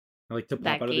Like to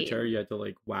pop out of the chair, you had to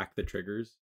like whack the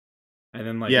triggers. And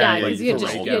then like because you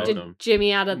had to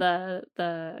jimmy out of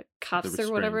the cuffs or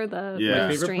whatever. My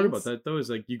favorite part about that though is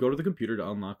like you go to the computer to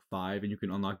unlock 5 and you can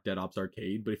unlock Dead Ops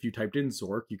Arcade, but if you typed in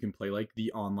Zork, you can play like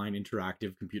the online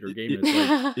interactive computer game. And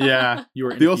it's like you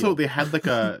were. They had like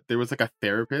there was like a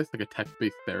therapist, like a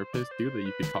text-based therapist too that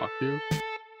you could talk to.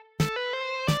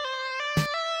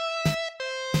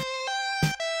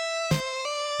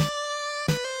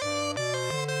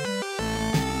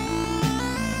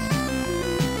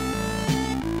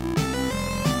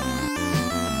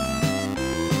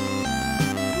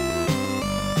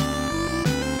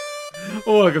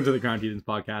 Welcome to the Crown Heathens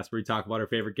podcast, where we talk about our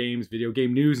favorite games, video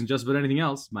game news, and just about anything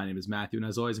else. My name is Matthew, and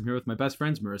as always, I'm here with my best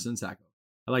friends, Marissa and Sacco.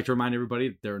 I'd like to remind everybody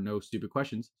that there are no stupid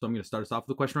questions, so I'm going to start us off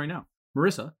with a question right now.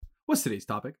 Marissa, what's today's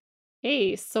topic?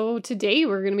 Hey, so today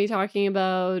we're going to be talking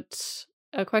about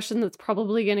a question that's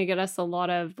probably going to get us a lot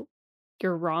of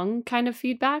 "you're wrong" kind of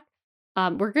feedback.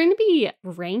 We're going to be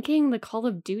ranking the Call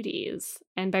of Duties,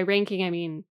 and by ranking, I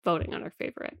mean voting on our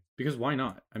favorite. Because why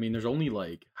not? I mean, there's only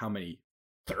like, how many?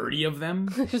 30 of them?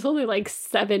 There's only like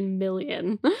 7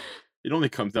 million. It only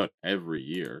comes out every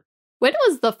year. When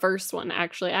was the first one,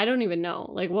 actually? I don't even know.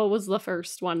 Like, what was the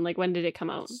first one? Like, when did it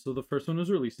come out? So the first one was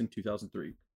released in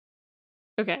 2003.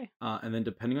 Okay. And then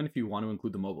depending on if you want to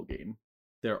include the mobile game,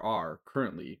 there are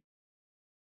currently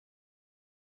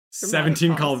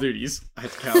 17 Call of Duties. I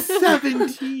had to count.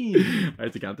 17! I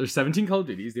had to count. There's 17 Call of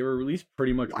Duties. They were released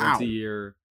pretty much once a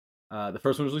year. The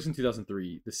first one was released in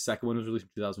 2003. The second one was released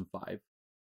in 2005.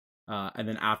 And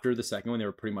then after the second one, they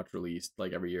were pretty much released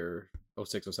like every year,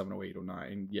 06, 07, 08,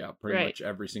 09. Yeah, pretty much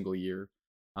every single year.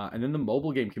 And then the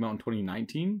mobile game came out in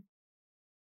 2019,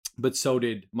 but so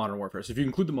did Modern Warfare. So if you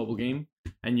include the mobile game,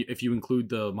 and if you include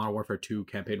the Modern Warfare 2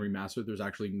 campaign remaster, there's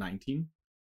actually 19.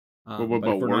 But what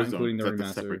about Warzone?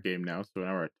 That's a separate game now, so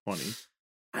now we're at 20.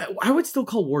 I would still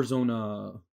call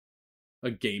Warzone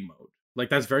a game mode. Like,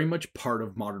 that's very much part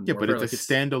of Modern Warfare. Yeah, but it's a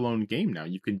standalone game now.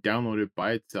 You can download it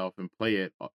by itself and play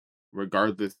it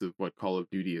regardless of what Call of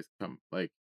Duty has come.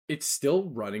 Like, it's still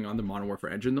running on the Modern Warfare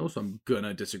engine, though, so I'm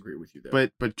gonna disagree with you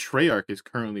there. But Treyarch is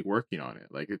currently working on it.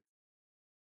 Like,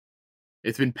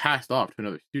 it's been passed off to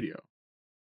another studio.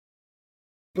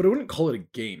 But I wouldn't call it a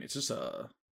game. It's just a...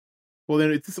 Well,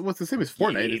 then it's the same as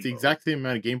Fortnite. It's the exact same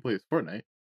amount of gameplay as Fortnite.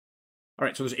 All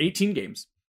right, so there's 18 games.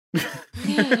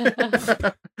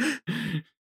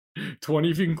 20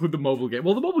 if you include the mobile game.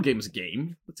 Well, the mobile game is a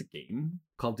game. It's a game.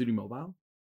 Call of Duty Mobile.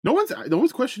 No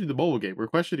one's questioning the mobile game. We're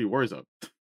questioning Warzone.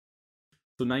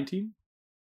 So 19?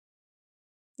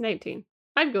 19.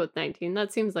 I'd go with 19.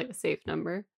 That seems like a safe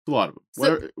number. It's a lot of them.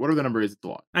 So, whatever the number is, it's a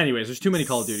lot. Anyways, there's too many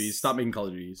Call of Duties. Stop making Call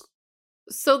of Duties.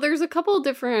 So there's a couple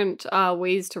different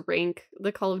ways to rank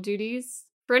the Call of Duties.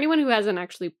 For anyone who hasn't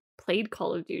actually played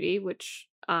Call of Duty, which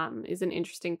is an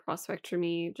interesting prospect for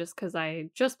me just because I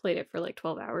just played it for like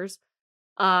 12 hours.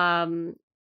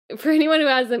 For anyone who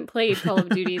hasn't played Call of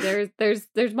Duty,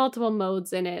 there's multiple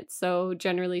modes in it. So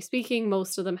generally speaking,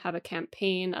 most of them have a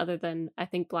campaign, other than I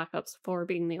think Black Ops 4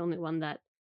 being the only one that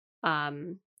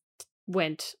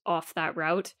went off that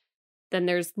route. Then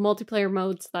there's multiplayer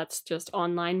modes, that's just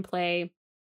online play.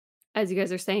 As you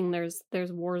guys are saying, there's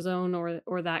Warzone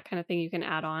or that kind of thing you can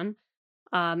add on.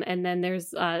 And then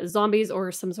there's zombies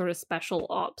or some sort of special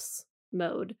ops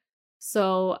mode.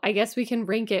 So I guess we can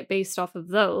rank it based off of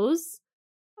those.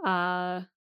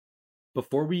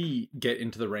 Before we get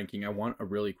into the ranking, I want a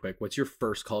really quick, what's your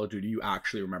first Call of Duty you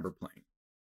actually remember playing?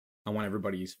 I want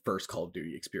everybody's first Call of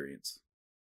Duty experience.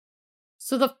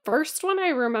 So the first one I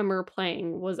remember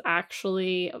playing was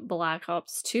actually Black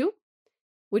Ops 2,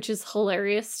 which is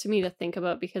hilarious to me to think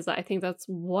about because I think that's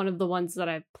one of the ones that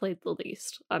I've played the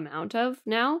least amount of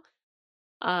now.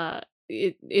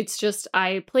 It's just,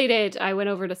 I played it, I went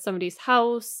over to somebody's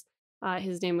house,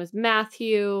 his name was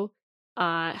Matthew,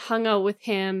 hung out with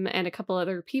him and a couple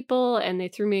other people, and they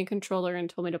threw me a controller and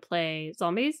told me to play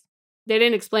zombies. They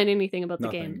didn't explain anything about the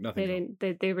game.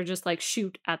 They were just like,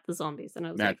 shoot at the zombies, and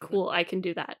I was like, cool, I can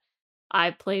do that.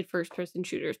 I've played first-person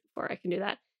shooters before, I can do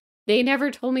that. They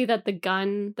never told me that the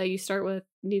gun that you start with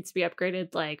needs to be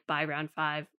upgraded like by round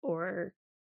 5 or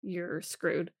you're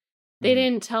screwed. They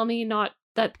didn't tell me not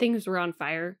that things were on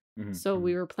fire. So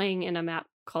we were playing in a map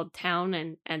called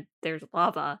Town, and there's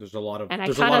lava. There's a lot of, and I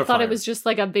kind of thought it was just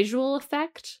like a visual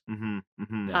effect.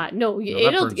 No,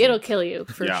 it'll kill you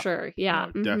for sure. Yeah,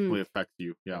 no, it definitely affects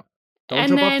you. Yeah.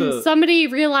 And then somebody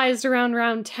realized around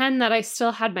round 10 that I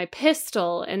still had my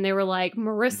pistol, and they were like,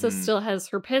 Marissa still has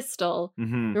her pistol. I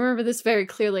remember this very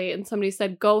clearly, and somebody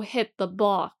said, go hit the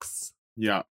box.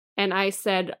 Yeah. And I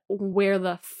said, where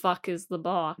the fuck is the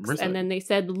box? Where's And it? then they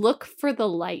said, look for the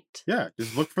light. Yeah,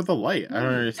 just look for the light. I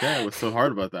don't understand what's so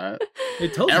hard about that.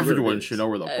 It tells you where it Everyone is. should know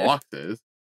where the box is.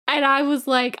 And I was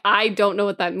like, I don't know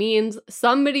what that means.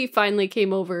 Somebody finally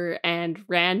came over and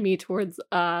ran me towards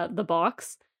the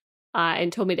box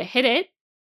and told me to hit it.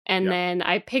 And Yeah. then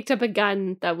I picked up a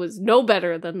gun that was no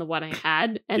better than the one I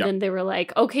had. And Yeah. then they were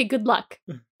like, okay, good luck.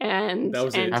 And, That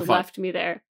was it. and Have fun. left me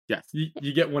there. Yes.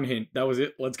 You get one hint. That was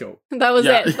it. Let's go. That was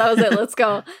Yeah. it. That was it. Let's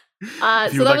go. If So you that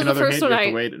would was like the another first hint, one you have I-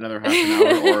 to wait another half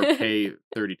an hour or pay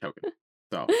 30 tokens.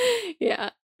 So Yeah.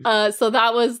 So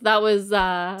that was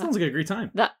Sounds like a great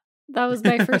time. that was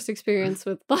my first experience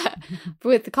with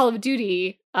with Call of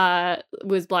Duty.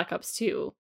 Was Black Ops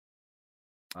 2.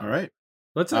 all right.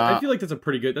 I feel like that's a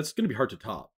pretty good. That's going to be hard to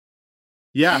top.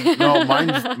 Yeah, no,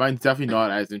 mine's definitely not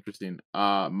as interesting.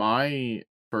 My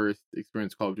first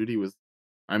experience with Call of Duty was,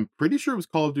 I'm pretty sure it was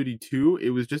Call of Duty 2.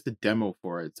 It was just a demo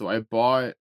for it. So I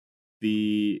bought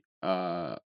the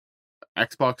Xbox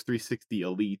 360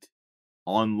 Elite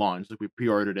on launch. Like we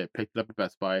pre-ordered it, picked it up at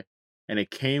Best Buy, and it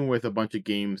came with a bunch of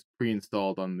games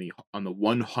pre-installed on the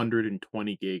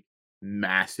 120 gig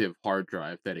massive hard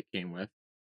drive that it came with.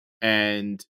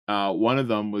 And one of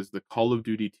them was the Call of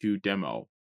Duty 2 demo.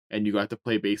 And you got to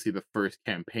play basically the first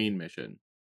campaign mission.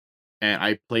 And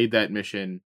I played that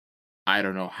mission, I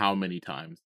don't know how many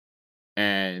times.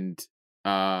 And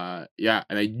yeah,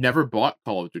 and I never bought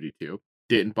Call of Duty 2.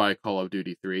 Didn't buy Call of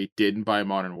Duty 3. Didn't buy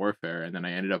Modern Warfare. And then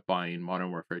I ended up buying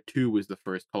Modern Warfare 2 was the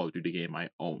first Call of Duty game I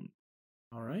owned.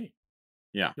 All right.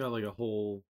 Yeah. You got like a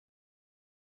whole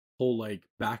like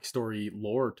backstory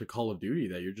lore to Call of Duty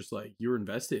that you're just like you're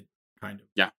invested, kind of.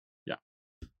 Yeah.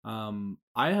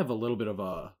 I have a little bit of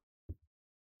a.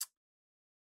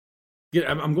 Yeah,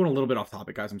 I'm going a little bit off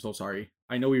topic, guys. I'm so sorry.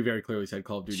 I know we very clearly said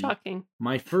Call of Duty. Shocking.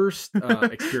 My first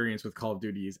experience with Call of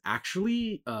Duty is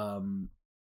actually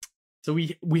so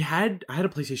I had a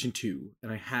PlayStation 2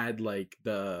 and I had like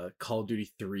the Call of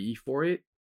Duty 3 for it.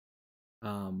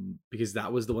 Because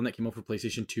that was the one that came out for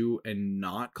PlayStation 2 and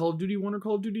not Call of Duty 1 or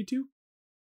Call of Duty 2.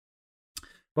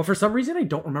 But for some reason I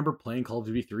don't remember playing Call of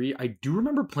Duty 3. I do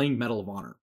remember playing Medal of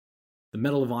Honor. The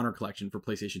Medal of Honor collection for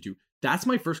PlayStation 2. That's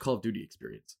my first Call of Duty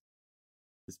experience.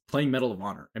 Is playing Medal of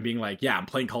Honor and being like, yeah, I'm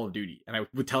playing Call of Duty. And I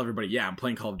would tell everybody, yeah, I'm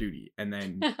playing Call of Duty. And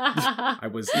then I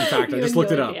was, in fact, I You just had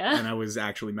looked no it up. idea. And I was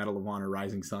actually Medal of Honor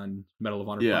Rising Sun, Medal of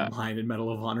Honor Yeah. Frontline, and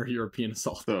Medal of Honor European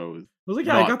Assault. So I was like,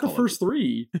 yeah, I not got the Call of first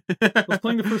three. I was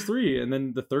playing the Duty. first three. And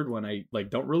then the third one, I like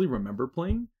don't really remember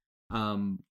playing.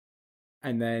 And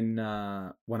then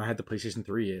when I had the PlayStation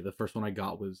 3, the first one I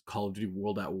got was Call of Duty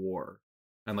World at War.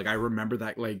 And like I remember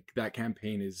that like that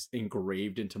campaign is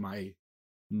engraved into my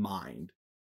mind.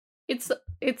 It's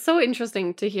so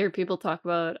interesting to hear people talk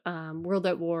about World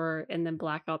at War and then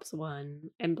Black Ops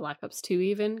 1 and Black Ops 2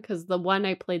 even, because the one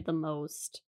I played the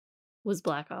most was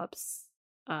Black Ops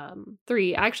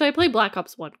 3. Actually, I played Black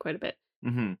Ops 1 quite a bit.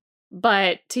 Mm-hmm.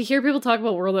 But to hear people talk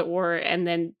about World at War and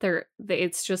then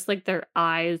it's just like their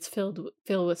eyes filled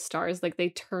with stars, like they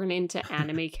turn into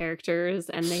anime characters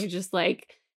and they're just like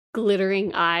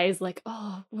glittering eyes, like,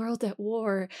 oh, World at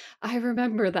War, I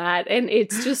remember that. And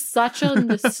it's just such a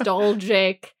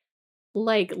nostalgic,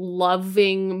 like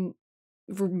loving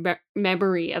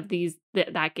memory of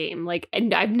that game. Like,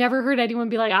 and I've never heard anyone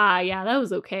be like, yeah, that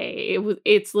was okay.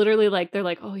 It's literally like they're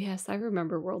like, oh yes, I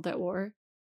remember World at War.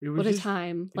 What a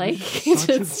time. Like,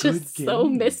 it's just so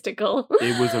mystical.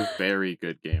 It was a very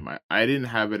good game. I didn't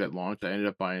have it at launch. I ended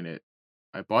up buying it.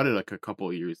 I bought it like a couple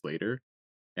of years later.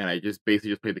 And I just basically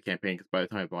just played the campaign because by the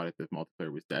time I bought it, the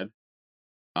multiplayer was dead.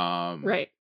 Right.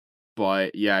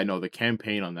 But yeah, I know the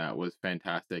campaign on that was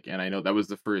fantastic. And I know that was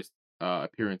the first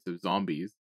appearance of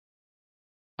zombies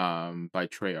by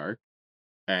Treyarch.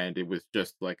 And it was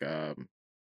just like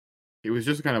it was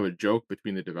just kind of a joke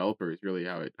between the developers, really,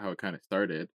 how it kind of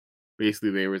started.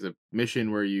 Basically, there was a mission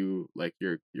where you like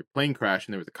your plane crashed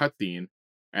and there was a cutscene,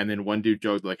 and then one dude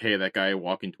joked like, "Hey, that guy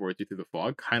walking towards you through the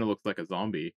fog kind of looks like a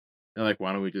zombie." And like,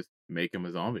 why don't we just make him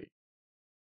a zombie?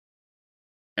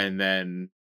 And then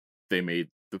they made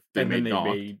Knocked. And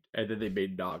then they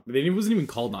made Knocked. But it wasn't even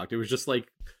called Knocked. It was just like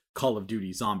Call of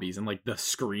Duty Zombies, and like the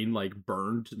screen like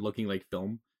burned, looking like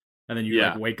film. And then you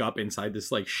like wake up inside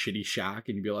this like shitty shack,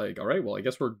 and you'd be like, "All right, well, I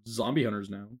guess we're zombie hunters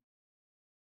now."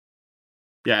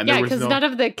 Yeah, because none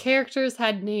of the characters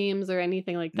had names or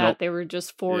anything like that. Nope. They were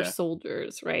just four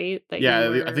soldiers, right?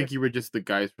 I think you were just the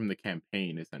guys from the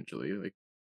campaign, essentially. Like,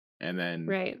 and then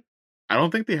right. I don't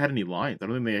think they had any lines. I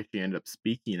don't think they actually ended up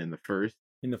speaking in the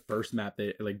first map.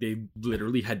 They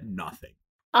literally had nothing.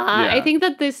 I think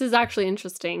that this is actually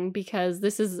interesting because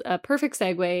this is a perfect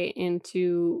segue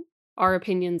into our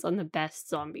opinions on the best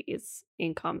zombies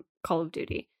in Call of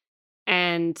Duty.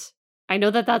 And I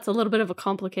know that that's a little bit of a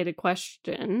complicated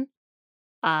question,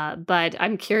 but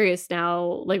I'm curious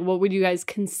now, like, what would you guys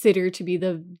consider to be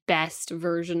the best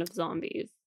version of zombies?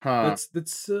 That's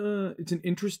it's an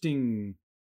interesting.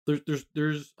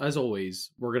 There's as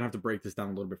always, we're gonna have to break this down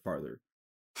a little bit farther.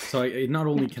 So not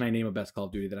only can I name a best Call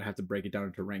of Duty, that I have to break it down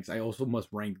into ranks. I also must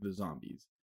rank the zombies,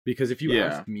 because if you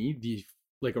ask me, the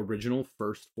like original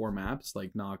first 4 maps,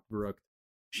 like Noct, Verrückt,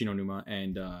 Shinonuma,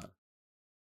 and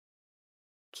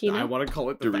Kino? I want to call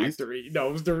it the Der Riese? factory. No,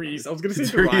 it was Der Riese. I was gonna say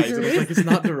Der Der Riese. Riese. I was like, it's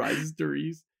not Der Riese, it's Der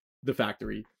Riese. The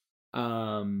factory.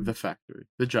 The factory.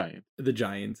 The giant. The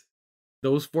giant.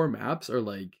 Those 4 maps are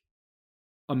like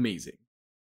amazing.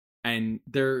 And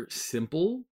they're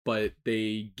simple, but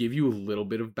they give you a little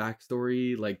bit of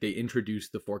backstory. Like, they introduce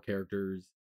the 4 characters.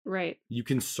 Right. You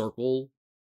can circle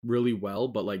really well,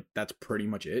 but like that's pretty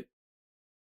much it.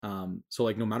 So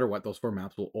like no matter what, those 4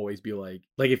 maps will always be like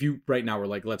if you right now were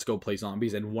like, let's go play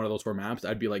zombies, and one of those 4 maps,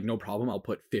 I'd be like, no problem, I'll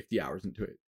put 50 hours into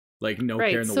it. Like, no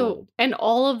care in the world. And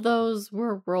all of those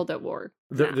were World at War.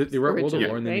 They were at World at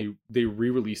War, and right? then they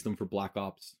re-released them for Black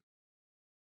Ops.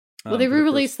 Well, they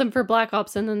re-released them for Black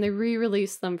Ops, and then they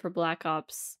re-released them for Black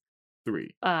Ops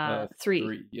 3.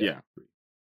 3. Yeah.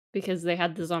 Because they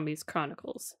had the Zombies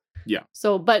Chronicles. Yeah.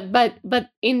 So, but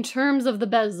in terms of the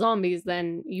best zombies,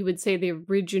 then you would say the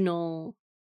original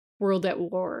World at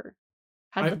War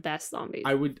had the best zombies.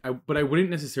 But I wouldn't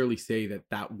necessarily say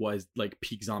that was like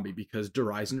peak zombie, because Der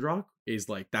Riesendrock is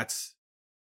like that's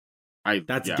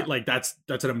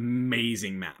an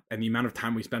amazing map, and the amount of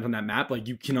time we spent on that map, like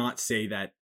you cannot say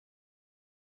that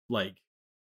like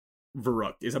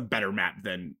Verrückt is a better map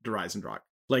than Der Riesendrock.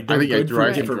 Like, they're good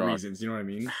for different reasons. You know what I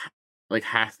mean? Like,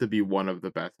 has to be one of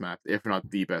the best maps, if not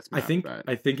the best map.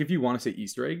 I think if you want to say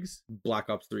Easter eggs, Black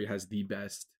Ops 3 has the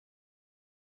best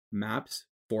maps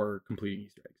for completing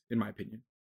Easter eggs, in my opinion.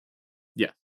 Yeah.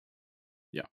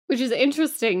 Which is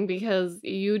interesting, because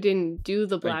you didn't do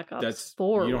the Black Ops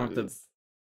 4 You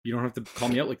don't have to call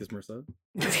me out like this, Marissa.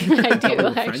 I do,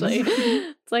 actually.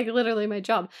 It's like literally my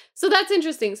job. So that's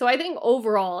interesting. So I think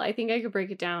overall, I think I could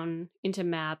break it down into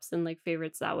maps and like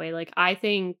favorites that way. Like, I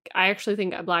actually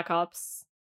think Black Ops,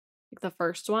 like the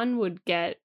first one, would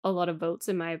get a lot of votes,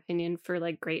 in my opinion, for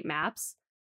like great maps,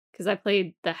 because I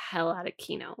played the hell out of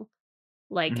Kino.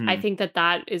 Like, I think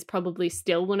that is probably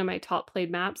still one of my top played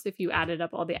maps if you added up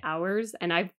all the hours.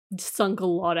 And I've sunk a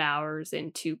lot of hours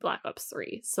into Black Ops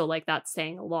 3. So, like, that's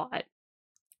saying a lot.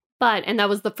 And that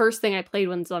was the first thing I played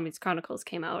when Zombies Chronicles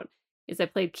came out, is I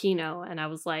played Kino. And I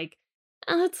was like,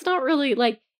 oh, it's not really,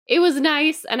 like, it was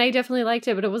nice. And I definitely liked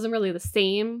it, but it wasn't really the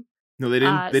same. No, they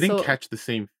didn't catch the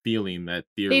same feeling that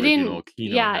the original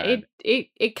Kino had.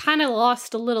 It kind of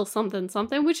lost a little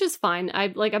something, which is fine.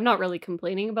 I'm not really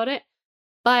complaining about it.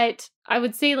 But I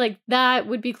would say like that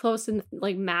would be close in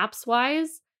like maps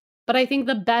wise. But I think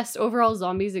the best overall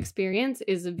zombies experience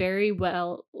is very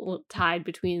well tied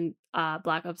between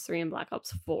Black Ops 3 and Black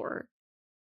Ops 4,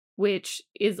 which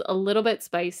is a little bit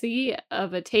spicy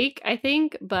of a take, I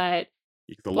think. But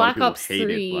Black Ops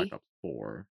 3, Black Ops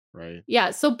 4, right?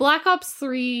 Yeah, so Black Ops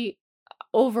 3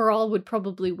 overall would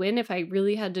probably win if I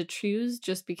really had to choose,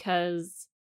 just because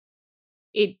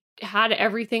it had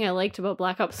everything I liked about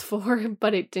Black Ops 4,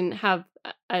 but it didn't have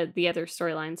the other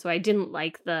storyline. So I didn't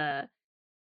like the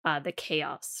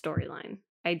chaos storyline.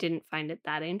 I didn't find it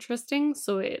that interesting.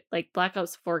 So it, like, Black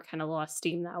Ops 4 kind of lost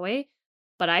steam that way.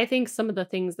 But I think some of the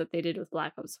things that they did with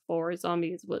Black Ops 4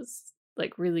 Zombies was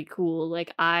like really cool.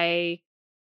 Like, I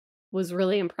was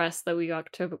really impressed that we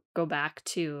got to go back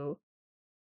to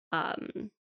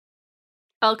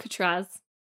Alcatraz.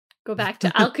 Go back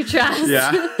to Alcatraz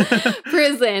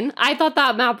prison. I thought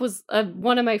that map was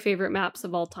one of my favorite maps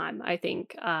of all time. I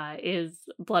think is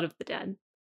Blood of the Dead.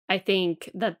 I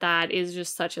think that is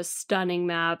just such a stunning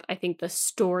map. I think the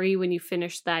story when you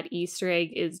finish that Easter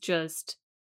egg is just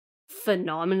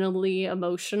phenomenally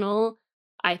emotional.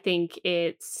 I think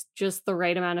it's just the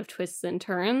right amount of twists and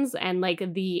turns, and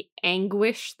like the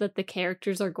anguish that the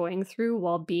characters are going through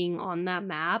while being on that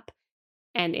map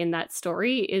and in that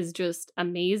story is just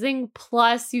amazing.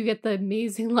 Plus, you get the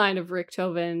amazing line of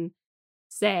Richthofen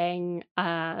saying,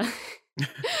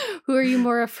 who are you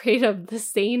more afraid of, the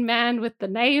sane man with the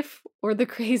knife or the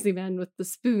crazy man with the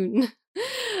spoon?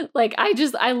 Like,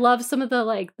 I love some of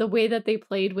the way that they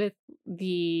played with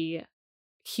the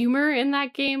humor in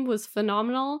that game was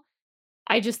phenomenal.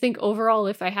 I just think overall,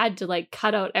 if I had to like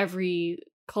cut out every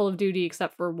Call of Duty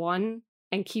except for one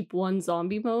and keep one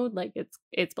zombie mode, like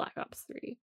it's Black Ops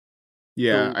 3.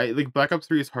 Yeah, I like Black Ops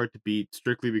 3 is hard to beat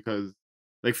strictly because,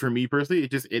 like, for me personally,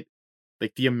 it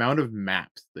like the amount of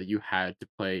maps that you had to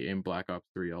play in Black Ops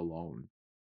 3 alone.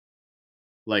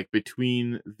 Like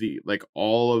between the like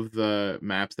all of the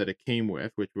maps that it came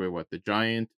with, which were what, the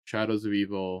Giant, Shadows of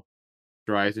Evil,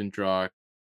 Dreisendracht,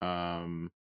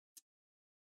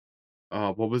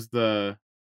 what was the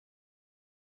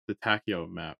Takio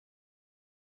map?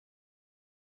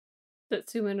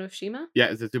 Satsuma no Shima?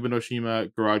 Yeah, Satsuma no Shima,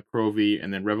 Gorod Krovi,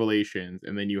 and then Revelations,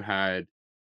 and then you had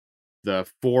the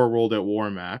 4 World at War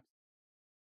maps,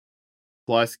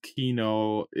 plus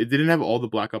Kino. It didn't have all the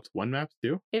Black Ops 1 maps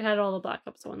too? It had all the Black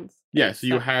Ops ones. Yeah, so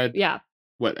you had, yeah.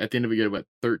 what, at the end of it, you had, what,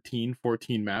 13,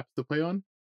 14 maps to play on?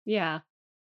 Yeah.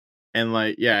 And,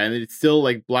 like, yeah, and it's still,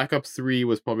 like, Black Ops 3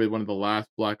 was probably one of the last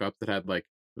Black Ops that had, like,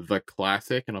 the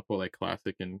classic, and I'll put, like,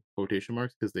 classic in quotation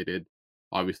marks, because they did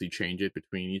obviously change it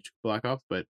between each Black Ops,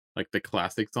 but, like, the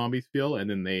classic zombies feel, and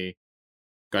then they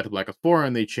got to Black Ops 4,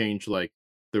 and they changed, like,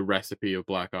 the recipe of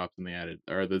Black Ops, and they added,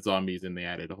 or the zombies, and they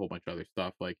added a whole bunch of other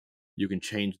stuff, like, you can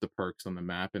change the perks on the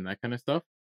map and that kind of stuff.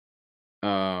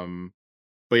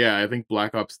 But yeah, I think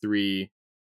Black Ops 3,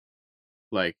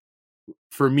 like,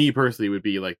 for me personally, would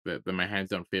be like the my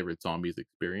hands down favorite zombies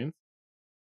experience.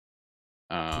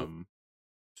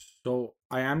 So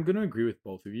I am gonna agree with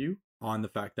both of you on the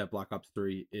fact that Black Ops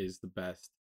 3 is the best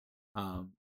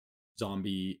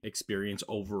zombie experience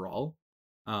overall.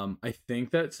 I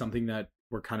think that's something that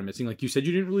we're kind of missing. Like you said,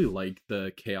 you didn't really like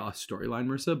the Chaos storyline,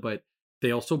 Marissa, but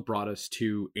they also brought us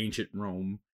to ancient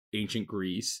Rome, ancient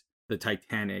Greece, the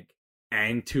Titanic,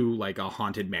 and to like a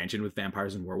haunted mansion with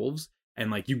vampires and werewolves. And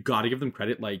like you gotta give them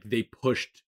credit, like they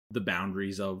pushed the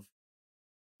boundaries of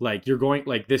like you're going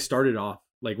like this started off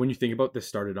like when you think about this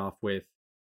started off with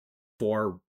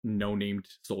 4 no-named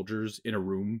soldiers in a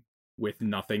room with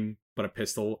nothing but a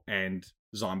pistol and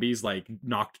zombies, like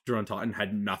knocked Drone Totten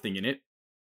had nothing in it.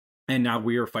 And now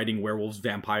we are fighting werewolves,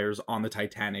 vampires on the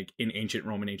Titanic in ancient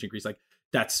Rome and ancient Greece. Like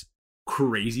that's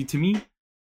crazy to me.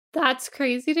 That's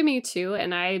crazy to me too,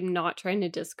 and I'm not trying to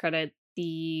discredit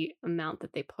the amount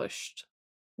that they pushed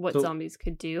what zombies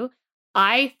could do.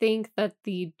 I think that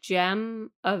the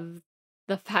gem of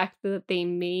the fact that they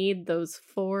made those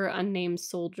 4 unnamed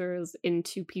soldiers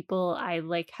into people I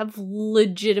like have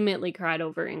legitimately cried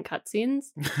over in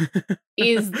cutscenes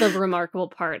is the remarkable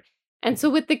part. And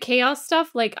so with the Chaos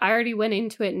stuff, like I already went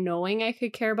into it knowing I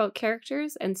could care about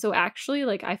characters. And so actually,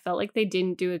 like I felt like they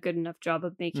didn't do a good enough job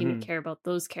of making me care about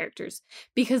those characters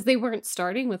because they weren't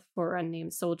starting with 4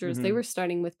 unnamed soldiers. They were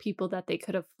starting with people that they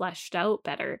could have fleshed out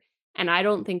better. And I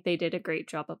don't think they did a great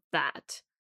job of that,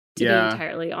 to be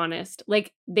entirely honest.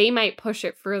 Like they might push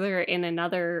it further in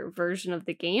another version of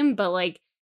the game, but like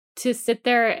to sit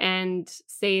there and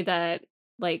say that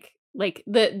like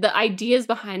the ideas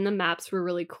behind the maps were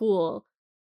really cool,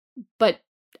 but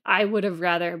I would have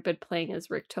rather been playing as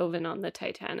Richthofen on the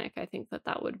Titanic. I think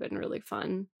that would have been really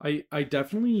fun. I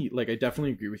definitely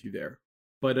agree with you there.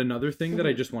 But another thing that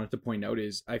I just wanted to point out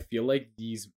is I feel like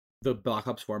the Black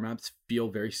Ops 4 maps feel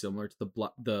very similar to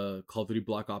the Call of Duty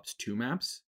Black Ops 2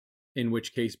 maps, in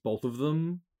which case both of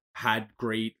them had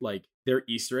great, like, their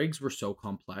Easter eggs were so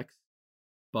complex,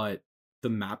 but the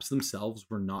maps themselves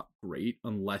were not great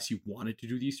unless you wanted to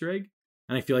do the Easter egg.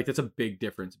 And I feel like that's a big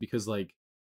difference because, like,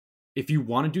 if you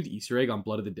want to do the Easter egg on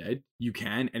Blood of the Dead, you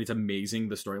can, and it's amazing,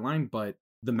 the storyline, but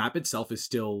the map itself is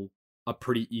still a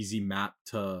pretty easy map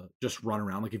to just run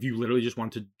around. Like, if you literally just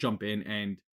want to jump in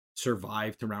and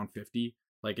survive to round 50,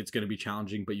 like, it's going to be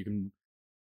challenging, but you can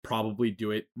probably do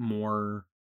it more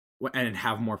and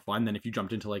have more fun than if you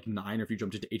jumped into, like, 9 or if you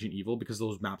jumped into Agent Evil, because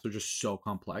those maps are just so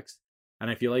complex. And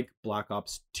I feel like Black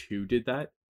Ops 2 did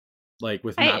that. Like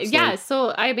with maps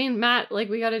so I mean, Matt, like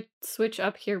we gotta switch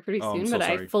up here pretty soon, but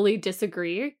I fully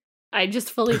disagree. I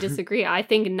just fully disagree. I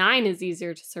think 9 is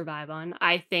easier to survive on.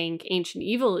 I think Ancient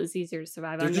Evil is easier to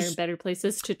survive on. There are better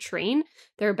places to train.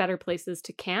 There are better places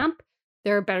to camp.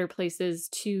 There are better places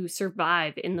to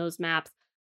survive in those maps.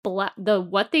 What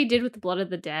they did with the Blood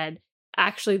of the Dead,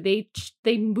 actually,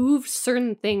 they moved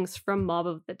certain things from Mob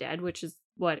of the Dead, which is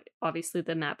what obviously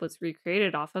the map was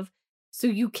recreated off of. So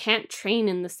you can't train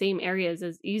in the same areas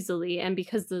as easily. And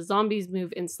because the zombies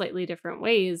move in slightly different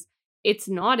ways, it's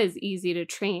not as easy to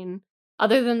train,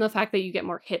 other than the fact that you get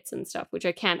more hits and stuff, which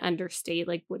I can't understate,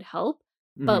 like, would help.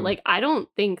 But like, I don't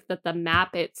think that the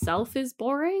map itself is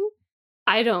boring.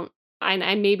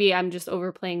 Maybe I'm just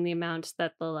overplaying the amount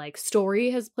that the like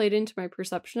story has played into my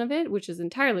perception of it, which is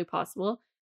entirely possible.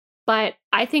 But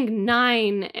I think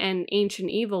 9 and Ancient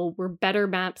Evil were better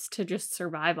maps to just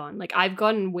survive on. Like, I've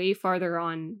gotten way farther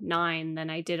on 9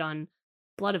 than I did on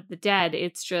Blood of the Dead.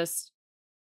 It's just...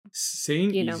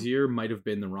 Saying easier might have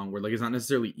been the wrong word. Like, it's not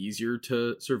necessarily easier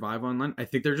to survive online. I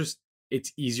think they're just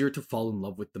it's easier to fall in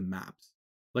love with the maps.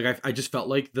 Like I just felt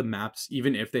like the maps,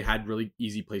 even if they had really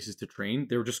easy places to train,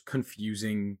 they were just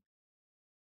confusing.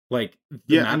 Like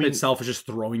the map itself is just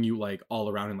throwing you like all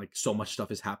around, and like so much stuff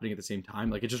is happening at the same time.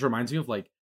 Like it just reminds me of like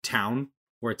Town,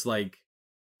 where it's like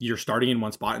you're starting in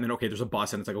one spot and then okay, there's a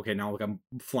bus and it's like okay, now like I'm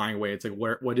flying away. It's like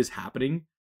what is happening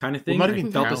kind of thing. Well, not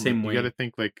even felt Town, the same like, way. You got to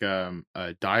think like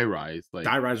Die Rise. Like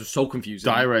Die Rise was so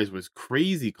confusing. Die Rise was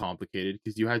crazy complicated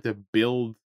because you had to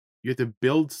build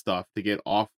stuff to get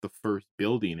off the first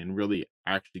building and really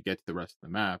actually get to the rest of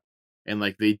the map. And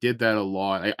like they did that a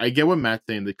lot. I get what Matt's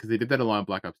saying, because they did that a lot in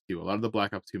Black Ops 2. A lot of the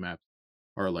Black Ops 2 maps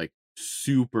are like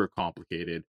super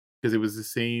complicated because it was the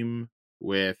same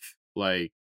with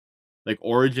like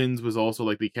Origins was also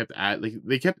like they kept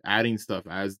adding stuff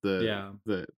as the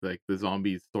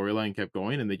zombies storyline kept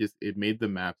going, and it made the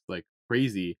maps like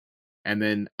crazy. And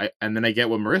then I get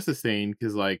what Marissa's saying,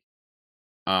 because like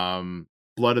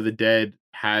Blood of the Dead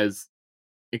has,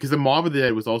 because the Mob of the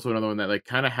Dead was also another one that like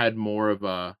kind of had more of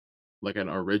a like an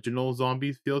original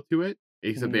zombies feel to it,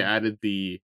 except they added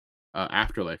the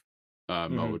Afterlife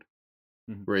mode.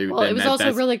 Where it was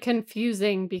also really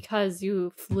confusing because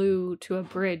you flew to a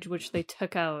bridge, which they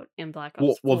took out in Black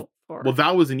Ops 4. Well,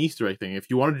 that was an Easter egg thing. If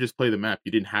you wanted to just play the map,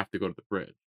 you didn't have to go to the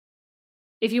bridge.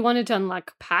 If you wanted to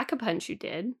unlock Pack-a-Punch, you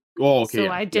did. Oh, okay.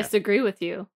 So I disagree with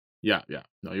you. Yeah.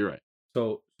 No, you're right.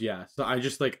 So I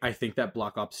just like, I think that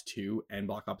Black Ops 2 and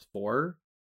Black Ops 4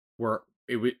 were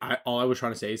all I was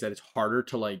trying to say is that it's harder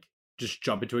to like just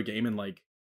jump into a game and like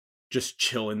just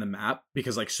chill in the map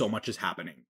because like so much is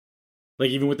happening. Like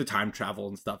even with the time travel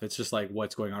and stuff, it's just like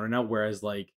what's going on right now. Whereas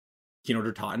like Kino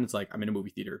der Toten, it's like I'm in a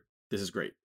movie theater. This is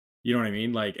great. You know what I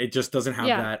mean? Like it just doesn't have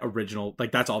that original.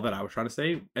 Like that's all that I was trying to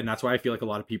say, and that's why I feel like a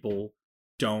lot of people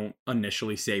don't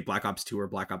initially say Black Ops 2 or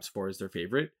Black Ops 4 is their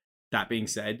favorite. That being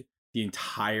said, the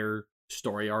entire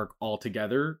story arc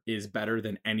altogether is better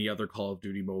than any other Call of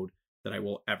Duty mode that I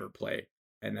will ever play,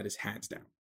 and that is hands down.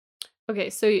 Okay,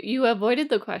 so you avoided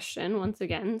the question once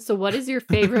again. So what is your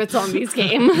favorite zombies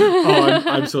game?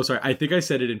 I'm so sorry. I think I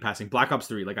said it in passing. Black Ops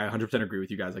 3. Like I 100% agree with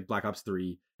you guys. Like Black Ops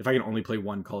 3. If I can only play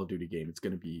one Call of Duty game, it's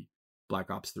going to be Black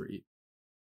Ops 3.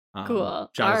 Cool.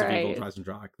 Shadows of Evil, Rise and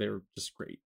Drakh. They were just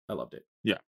great. I loved it.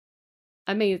 Yeah.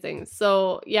 Amazing.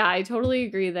 So yeah, I totally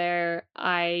agree there.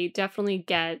 I definitely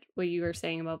get what you were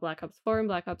saying about Black Ops 4 and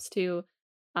Black Ops 2.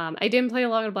 I didn't play a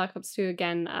lot of Black Ops 2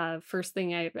 again. First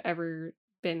thing I've ever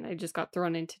been, I just got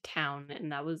thrown into Town,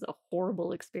 and that was a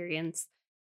horrible experience.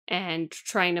 And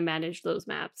trying to manage those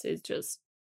maps is just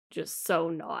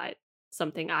so not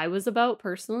something I was about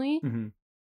personally. Mm-hmm.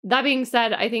 That being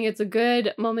said, I think it's a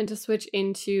good moment to switch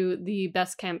into the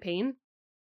best campaign.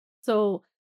 So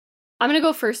I'm going to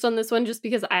go first on this one just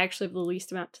because I actually have the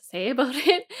least amount to say about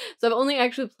it. So I've only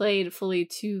actually played fully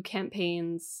 2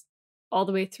 campaigns all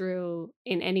the way through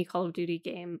in any Call of Duty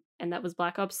game, and that was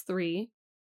Black Ops 3,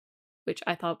 which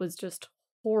I thought was just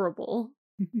horrible,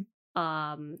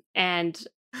 and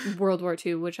World War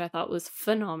II, which I thought was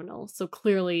phenomenal. So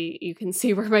clearly you can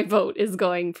see where my vote is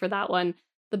going for that one.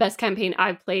 The best campaign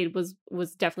I've played was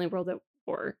definitely World at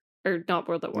War. Or not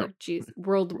World at War,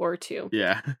 World War II.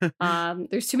 Yeah.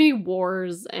 There's too many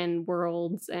wars and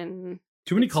worlds and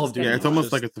too many Call of Duty. Yeah, it's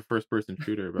almost like it's a first-person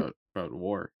shooter about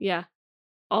war. Yeah,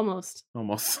 almost.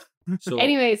 So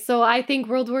anyway, so I think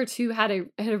World War II had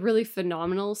a really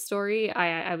phenomenal story.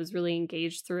 I was really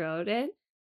engaged throughout it.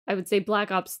 I would say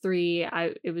Black Ops 3,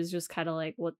 it was just kind of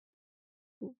like what.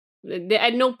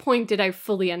 At no point did I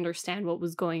fully understand what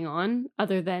was going on,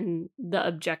 other than the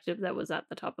objective that was at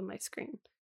the top of my screen.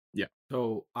 Yeah.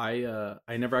 So I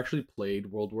never actually played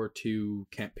World War II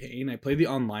campaign. I played the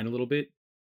online a little bit,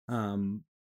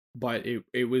 but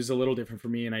it was a little different for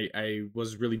me, and I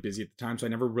was really busy at the time, so I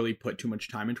never really put too much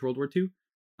time into World War II.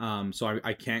 So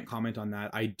I can't comment on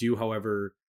that. I do,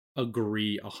 however,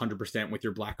 agree 100% with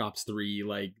your Black Ops 3.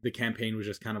 Like the campaign was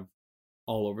just kind of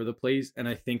all over the place, and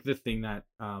I think the thing that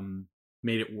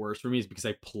made it worse for me is because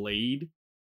I played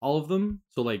all of them.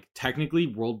 So like technically,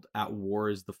 World at War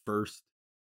is the first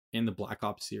in the Black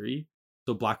Ops series.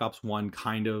 So Black Ops 1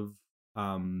 kind of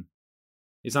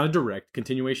it's not a direct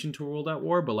continuation to World at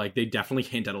War, but like they definitely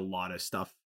hint at a lot of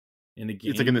stuff in the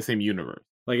game. It's like in the same universe.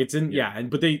 Like it's in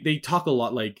but they talk a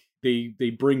lot, like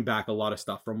they bring back a lot of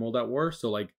stuff from World at War. So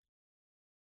like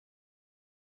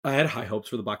I had high hopes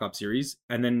for the Black Ops series,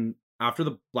 and then after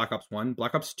the Black Ops 1,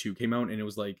 Black Ops 2 came out, and it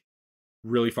was like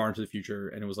really far into the future,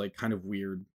 and it was like kind of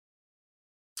weird.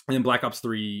 And then Black Ops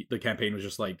 3, the campaign was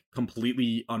just like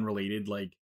completely unrelated.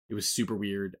 Like it was super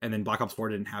weird. And then Black Ops 4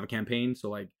 didn't have a campaign.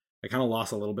 So like I kind of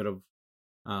lost a little bit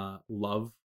of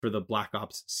love for the Black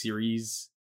Ops series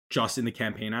just in the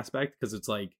campaign aspect. Cause it's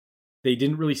like they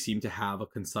didn't really seem to have a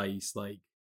concise like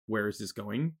where is this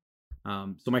going.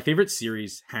 So my favorite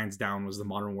series, hands down, was the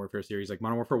Modern Warfare series, like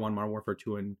Modern Warfare 1, Modern Warfare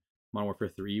 2, and Modern Warfare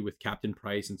 3 with Captain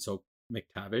Price and Soap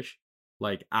McTavish.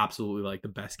 Like absolutely like the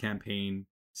best campaign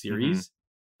series.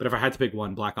 But if I had to pick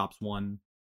one, Black Ops 1,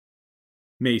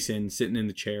 Mason sitting in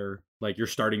the chair, like your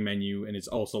starting menu, and it's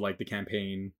also like the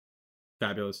campaign.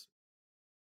 Fabulous.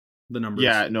 The numbers.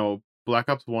 Yeah, no, Black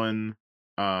Ops 1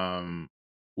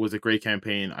 was a great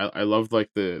campaign. I loved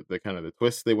like the kind of the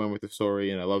twist they went with the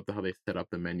story, and I loved how they set up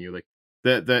the menu. Like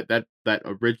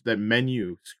that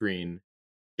menu screen,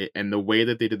 and the way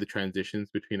that they did the transitions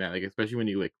between that, like especially when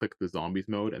you like click the zombies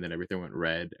mode and then everything went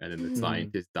red and then the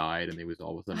scientist died and they was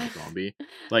all of a sudden a zombie.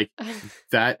 Like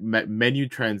that menu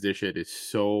transition is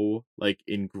so like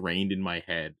ingrained in my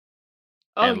head.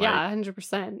 Oh And, yeah, like,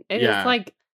 100%. And yeah. it's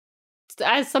like,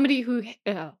 as somebody who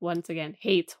once again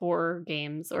hates horror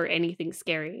games or anything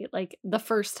scary, like the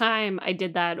first time I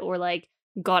did that or like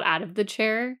got out of the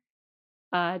chair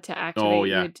to activate,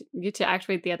 yeah. you had to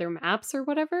activate the other maps or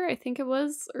whatever, I think it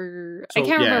was, or I So,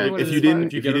 can't Yeah, remember what if it you was didn't for. you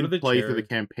if you get out of didn't the play through the chair-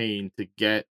 campaign to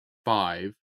get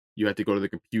 5, you had to go to the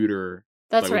computer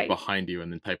That's that was right. behind you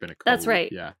and then type in a code. That's right.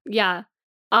 Yeah. Yeah.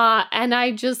 And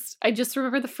I just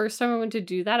remember the first time I went to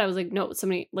do that, I was like, no,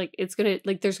 somebody like it's gonna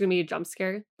like there's gonna be a jump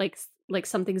scare, like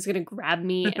something's gonna grab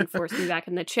me and force me back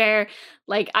in the chair.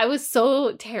 Like I was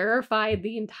so terrified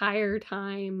the entire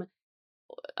time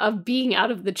of being out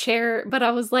of the chair, but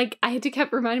I was like, I had to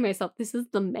keep reminding myself, this is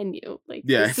the menu. Like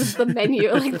this is the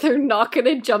menu. Like they're not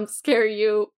gonna jump scare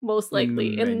you most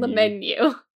likely in the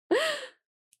menu.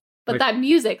 But that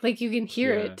music, like you can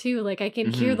hear it too. Like I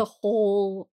can hear the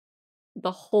whole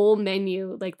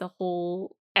menu, like the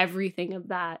whole everything of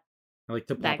that. Like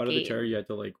to pop out of the chair, you had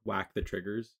to like whack the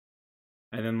triggers,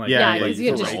 and then like because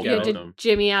you had to them.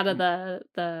 jimmy out of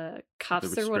the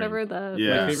cuffs or whatever.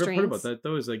 My favorite part about that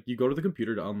though is like you go to the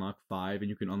computer to unlock 5, and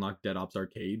you can unlock Dead Ops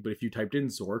Arcade. But if you typed in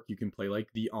Zork, you can play like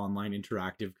the online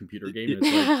interactive computer game. And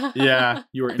it's like yeah,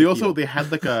 you were. They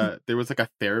had like there was like a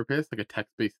therapist, like a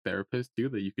text-based therapist too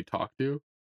that you could talk to.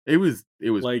 It was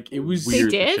like it was weird.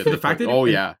 They did? The fact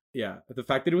that yeah, the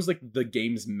fact that it was like the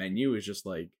game's menu is just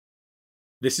like,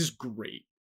 this is great.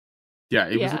 Yeah,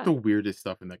 it was like the weirdest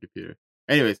stuff in that computer.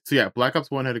 Anyways, so yeah, Black Ops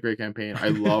 1 had a great campaign. I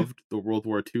loved the World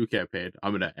War II campaign.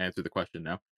 I'm gonna answer the question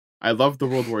now. I loved the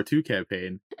World War II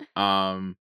campaign.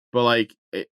 But like,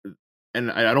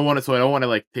 and I don't want to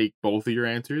like take both of your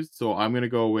answers. So I'm gonna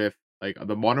go with like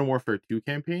the Modern Warfare 2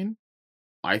 campaign.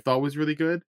 I thought was really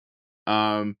good.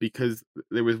 Because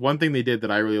there was one thing they did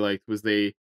that I really liked was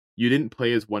you didn't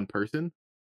play as one person.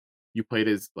 You played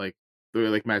as like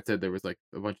Matt said, there was like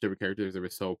a bunch of different characters. There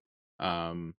was Soap,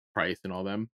 Price, and all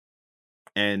them.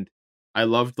 And I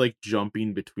loved like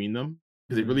jumping between them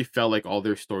because it really felt like all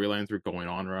their storylines were going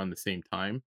on around the same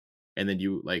time. And then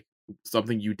you like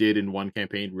something you did in one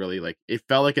campaign really like it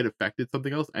felt like it affected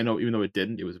something else. I know even though it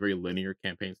didn't, it was a very linear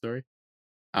campaign story.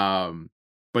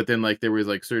 But then like there was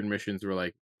like certain missions where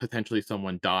like potentially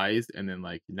someone dies and then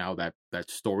like now that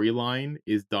storyline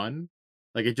is done.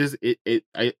 Like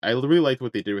I really liked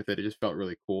what they did with it. It just felt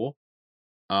really cool.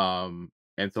 And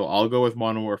so I'll go with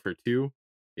Modern Warfare 2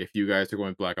 if you guys are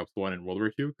going Black Ops 1 and World War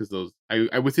 2 because those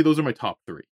I would say those are my top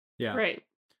 3. Yeah. Right.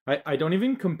 I don't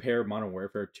even compare Modern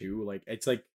Warfare 2. Like it's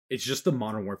just the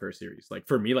Modern Warfare series. Like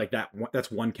for me, like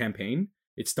that's one campaign.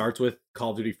 It starts with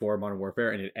Call of Duty 4 Modern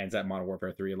Warfare and it ends at Modern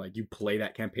Warfare 3. Like you play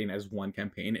that campaign as one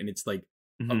campaign and it's like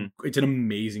it's an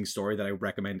amazing story that I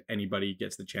recommend anybody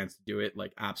gets the chance to do it.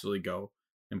 Like absolutely go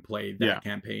and play that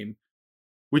campaign.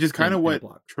 Which is kind of what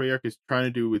Treyarch is trying to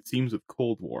do, it seems, with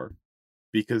Cold War,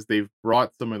 because they've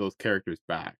brought some of those characters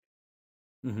back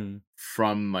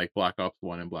from like Black Ops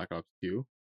 1 and Black Ops 2.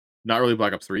 Not really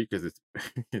Black Ops 3 because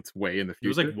it's way in the future. It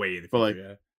was like way in the future, but like,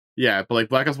 yeah, but like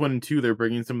Black Ops 1 and 2, they're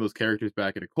bringing some of those characters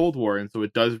back into Cold War, and so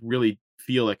it does really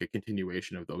feel like a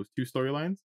continuation of those two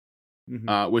storylines,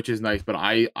 which is nice. But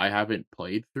I haven't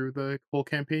played through the whole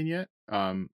campaign yet.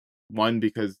 One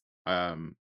because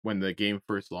when the game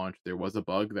first launched, there was a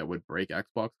bug that would break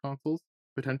Xbox consoles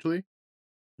potentially,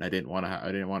 and I didn't want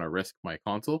to risk my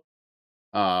console.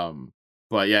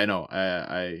 But yeah, no,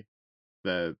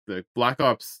 the Black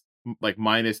Ops like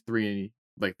 -3,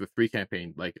 like the 3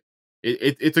 campaign, like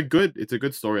it's a good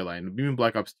storyline. Even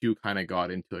Black Ops 2 kind of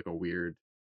got into like a weird.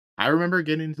 I remember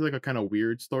getting into like a kind of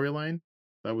weird storyline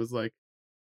that was like.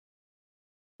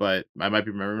 But I might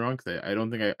be remembering wrong because I don't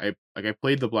think I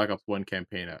played the Black Ops 1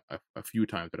 campaign a few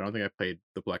times, but I don't think I played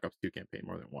the Black Ops 2 campaign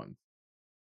more than once.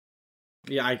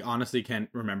 Yeah, I honestly can't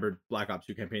remember Black Ops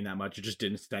 2 campaign that much. It just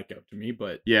didn't stack out to me,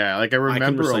 but yeah, like I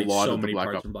remember a lot of the Black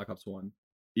Ops from Black Ops 1.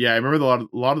 Yeah, I remember a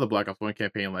lot of the Black Ops 1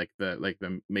 campaign, like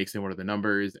the Mason, what are the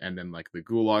numbers, and then like the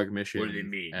Gulag mission. What do they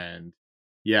mean? And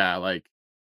yeah, like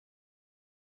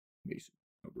Mason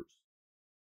numbers.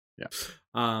 Yeah.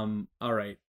 All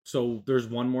right. So there's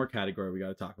one more category we got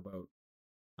to talk about.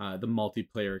 The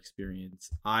multiplayer experience.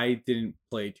 I didn't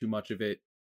play too much of it.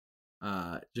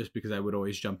 Just because I would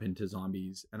always jump into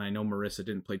zombies, and I know Marissa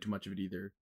didn't play too much of it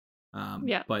either.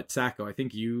 Yeah. But Sacco, I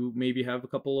think you maybe have a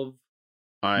couple of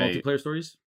I multiplayer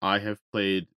stories. I have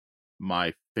played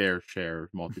my fair share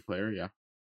of multiplayer. Yeah,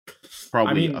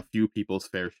 probably a few people's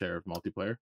fair share of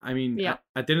multiplayer. I mean, Yeah.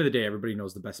 at the end of the day, everybody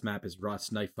knows the best map is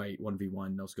Rust, knife fight,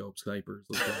 1v1, no scope, snipers.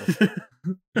 Let's go.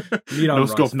 Meet on No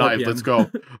Rust, scope 4 knife. PM. Let's go.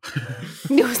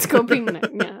 No scoping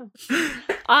that, yeah.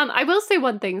 I will say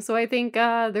one thing. So I think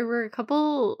there were a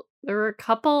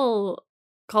couple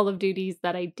Call of Duties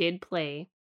that I did play,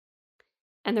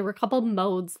 and there were a couple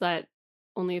modes that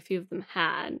only a few of them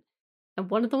had. And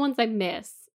one of the ones I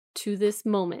miss to this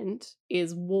moment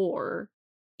is War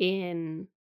in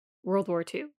World War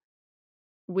II,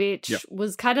 which Yep.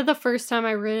 was kind of the first time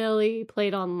I really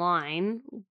played online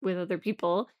with other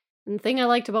people. And the thing I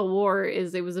liked about War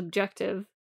is it was objective.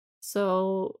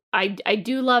 So I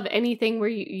do love anything where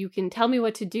you can tell me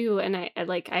what to do, and I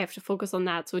have to focus on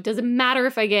that. So it doesn't matter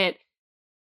if I get,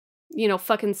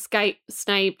 fucking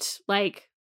sniped like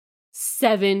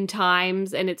 7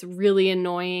 times and it's really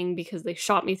annoying because they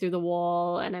shot me through the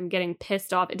wall and I'm getting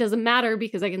pissed off. It doesn't matter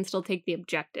because I can still take the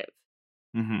objective.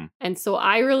 Mm-hmm. And so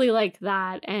I really liked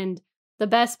that. And the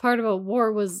best part about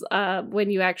War was when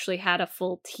you actually had a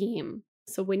full team.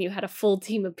 So when you had a full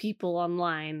team of people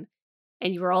online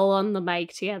and you were all on the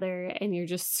mic together and you're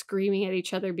just screaming at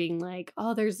each other being like,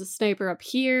 oh, there's a sniper up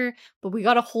here, but we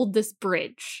got to hold this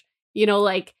bridge,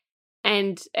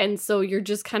 and so you're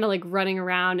just kind of like running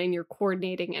around and you're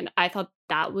coordinating. And I thought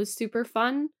that was super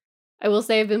fun. I will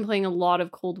say I've been playing a lot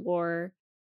of Cold War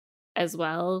as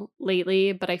well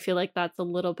lately, but I feel like that's a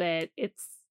little bit, it's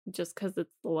just because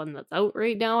it's the one that's out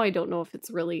right now. I don't know if it's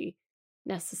really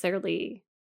necessarily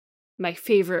my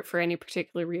favorite for any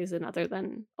particular reason other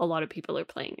than a lot of people are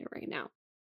playing it right now.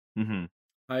 Mm-hmm.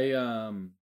 I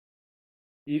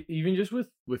even just with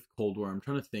Cold War, I'm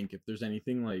trying to think if there's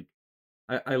anything like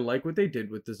I like what they did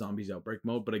with the zombies outbreak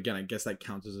mode, but again, I guess that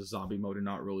counts as a zombie mode and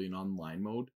not really an online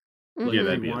mode. But Yeah, if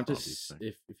that'd you be a want to zombies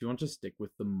thing. if you want to stick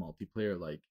with the multiplayer,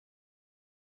 like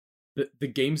the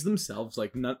games themselves,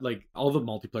 like not like all the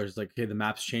multiplayer is like, okay, the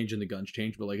maps change and the guns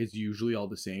change, but like it's usually all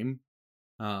the same.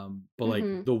 But like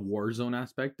the Warzone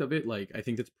aspect of it, like I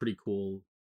think that's pretty cool.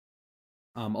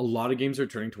 A lot of games are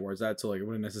turning towards that, so like I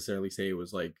wouldn't necessarily say it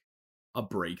was like a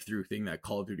breakthrough thing that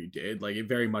Call of Duty did. Like it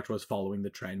very much was following the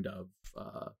trend of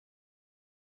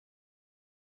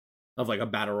like a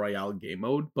battle royale game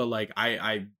mode. But like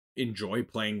I enjoy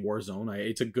playing Warzone.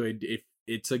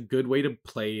 It's a good way to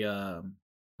play a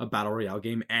battle royale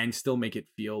game and still make it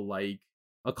feel like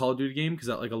a Call of Duty game, because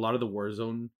like a lot of the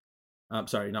Warzone,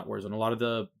 sorry, not Warzone, a lot of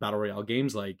the battle royale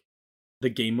games, like the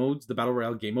game modes, the battle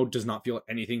royale game mode does not feel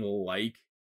anything like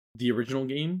the original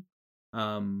game.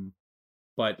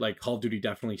 But like Call of Duty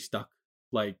definitely stuck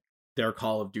like their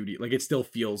Call of Duty. Like it still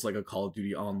feels like a Call of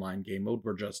Duty online game mode.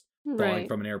 We're just falling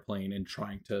from an airplane and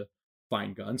trying to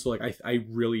find guns. So like I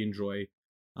really enjoy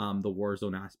the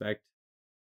Warzone aspect.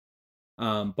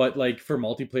 But like for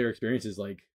multiplayer experiences,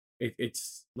 like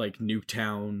it's like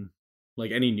Nuketown,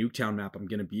 like any Nuketown map, I'm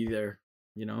gonna be there.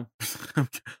 I'm I'm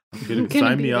gonna gonna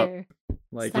sign be me up. there.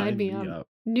 Like Sign me up.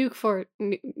 Nuke for it.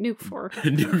 Nuke for.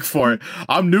 Nuke for it.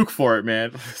 I'm nuke for it,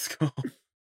 man. Let's go.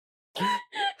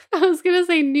 I was gonna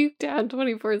say Nuketown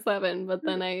 24/7, but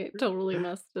then I totally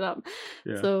messed it up.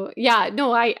 Yeah. So yeah,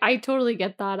 no, I totally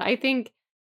get that. I think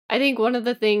one of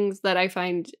the things that I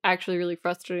find actually really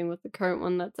frustrating with the current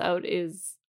one that's out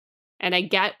is, and I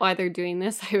get why they're doing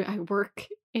this. I work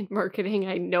in marketing.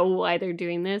 I know why they're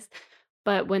doing this,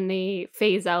 but when they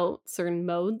phase out certain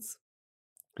modes,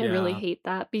 I really Yeah. hate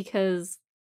that because,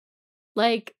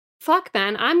 like, fuck,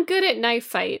 man, I'm good at knife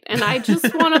fight, and I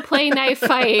just want to play knife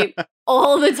fight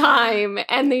all the time.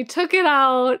 And they took it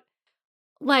out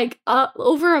like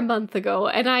over a month ago,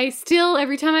 and I still,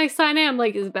 every time I sign in, I'm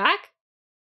like, is it back?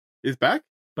 Is back?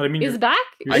 But I mean, Is it back?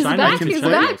 you're Is it signing back? up to Is it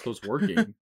play back? it, so it's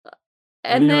working.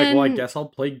 And you're then, like, well, I guess I'll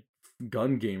play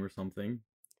gun game or something.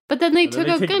 but then they And then took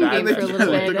out take gun that game and for a then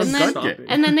little they bit, took and out then gun game.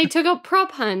 and then they took out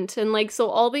prop hunt, and like, so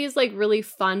all these like really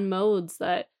fun modes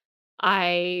that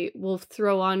I will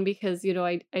throw on because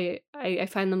I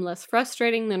find them less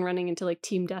frustrating than running into like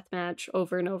team deathmatch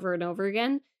over and over and over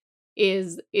again.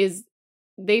 Is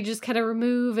they just kind of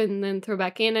remove and then throw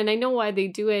back in, and I know why they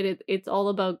do it. It's all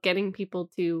about getting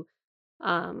people to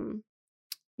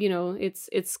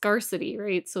it's scarcity,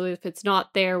 right? So if it's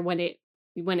not there when it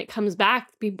comes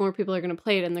back, more people are going to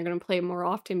play it, and they're going to play it more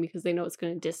often because they know it's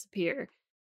going to disappear.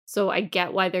 So I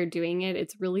get why they're doing it.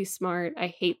 It's really smart. I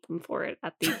hate them for it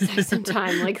at the exact same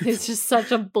time. Like, it's just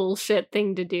such a bullshit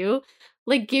thing to do.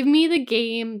 Like, give me the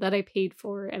game that I paid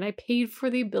for, and I paid for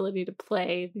the ability to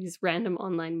play these random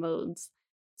online modes.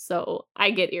 So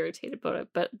I get irritated about it,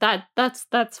 but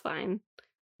that's fine.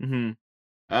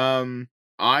 Mm-hmm.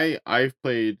 I've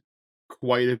played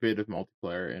quite a bit of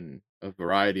multiplayer in a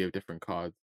variety of different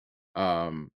CODs.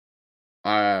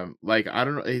 Like, I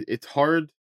don't know, it's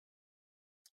hard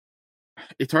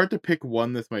to pick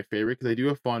one that's my favorite because I do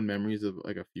have fond memories of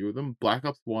like a few of them. Black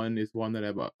Ops 1 is one that I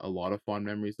have a lot of fond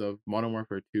memories of. Modern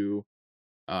Warfare 2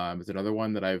 is another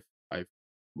one that I've I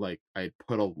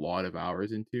put a lot of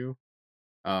hours into.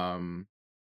 And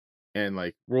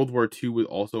like World War II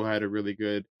also had a really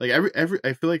good, like, every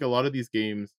I feel like a lot of these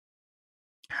games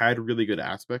had really good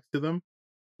aspects to them.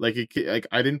 Like,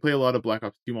 I didn't play a lot of Black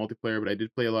Ops 2 multiplayer, but I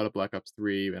did play a lot of Black Ops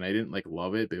 3, and I didn't like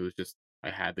love it, but it was just I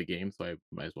had the game, so I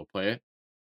might as well play it.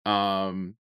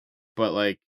 But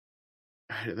like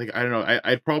I don't know,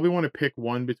 I'd probably want to pick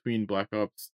one between Black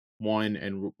Ops 1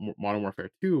 and Modern Warfare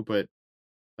 2, but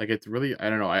like, it's really, I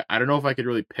don't know, I don't know if I could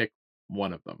really pick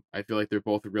one of them. I feel like they're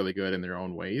both really good in their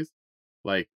own ways.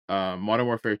 Like, Modern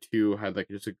Warfare 2 had like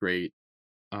just a great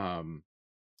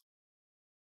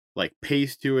like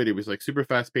pace to it. It was like super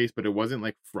fast paced, but it wasn't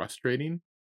like frustrating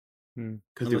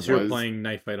because Unless you're playing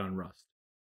Knife Fight on Rust.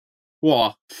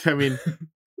 Well, I mean,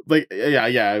 like,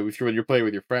 yeah, sure, when you're playing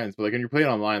with your friends, but like when you're playing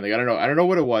online, like, I don't know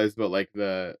what it was, but like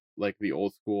the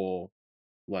old school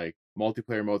like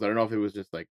multiplayer modes, I don't know if it was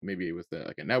just like, maybe it was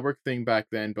like a network thing back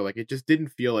then, but like it just didn't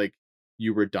feel like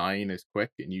you were dying as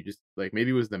quick, and you just like, maybe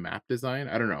it was the map design,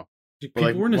 I don't know. But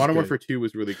like Modern Warfare 2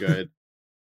 was really good.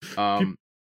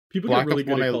 People Black get really Ops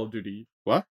good 1, at Call of Duty.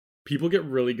 What? People get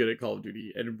really good at Call of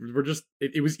Duty, and we're just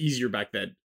it was easier back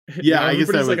then. Yeah, I guess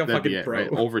everybody's that like a fucking it, pro. right?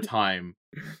 Over time,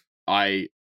 I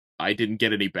didn't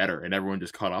get any better, and everyone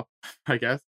just caught up, I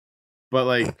guess. But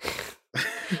like,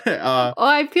 Oh,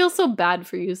 I feel so bad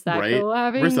for you, Sacco, right?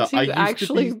 having Marissa, to I used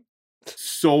actually to be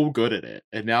so good at it,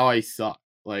 and now I suck.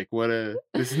 Like,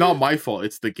 this is not my fault,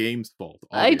 it's the game's fault,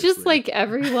 I just obviously. like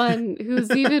everyone who's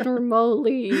even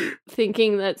remotely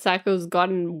thinking that Sacco's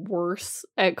gotten worse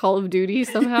at Call of Duty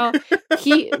somehow.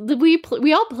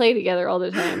 We all play together all the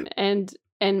time, and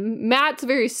Matt's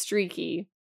very streaky.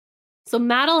 So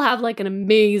Matt'll have like an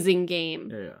amazing game.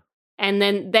 Yeah. And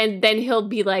then he'll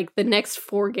be like, the next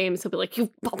 4 games he'll be like, you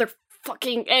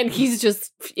motherfucking, and he's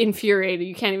just infuriated.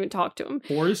 You can't even talk to him.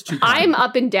 4 is too I'm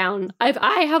up and down.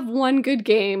 I have one good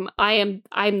game. I'm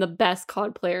the best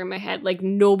COD player in my head. Like,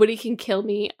 nobody can kill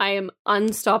me. I am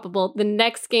unstoppable. The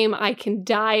next game I can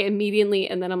die immediately,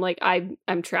 and then I'm like, I'm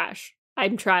trash.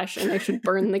 I'm trash, and I should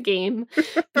burn the game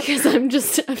because I'm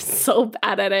so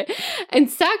bad at it. And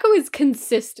Sacco is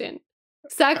consistent.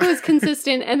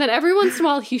 And then every once in a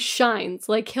while he shines.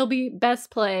 Like, he'll be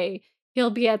best play. He'll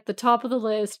be at the top of the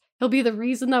list. He'll be the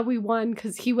reason that we won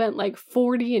because he went like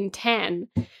 40-10.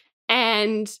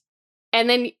 And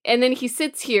then he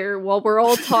sits here while we're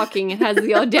all talking and has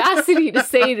the audacity to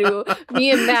say to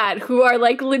me and Matt, who are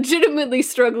like legitimately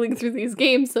struggling through these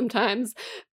games sometimes,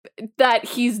 that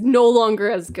he's no longer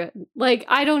as good. Like,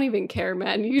 I don't even care,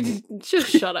 man. You just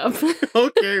shut up.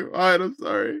 Okay, alright, I'm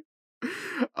sorry.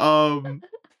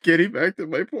 Getting back to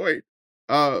my point.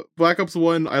 Black Ops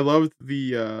 1, I loved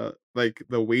the like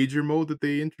the wager mode that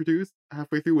they introduced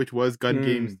halfway through, which was gun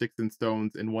game, sticks and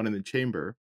stones, and one in the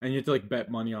chamber. And you had to like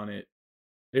bet money on it.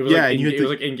 It was it was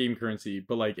like in-game currency,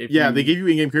 but like they gave you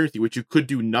in-game currency, which you could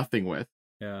do nothing with.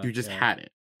 Yeah, you just had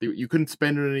it. You couldn't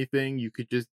spend it on anything. You could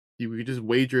just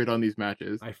wager it on these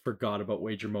matches. I forgot about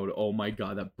wager mode. Oh my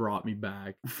god, that brought me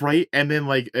back. Right, and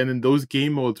then those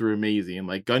game modes were amazing.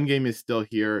 Like, gun game is still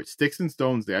here. Sticks and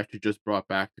stones they actually just brought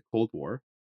back to Cold War,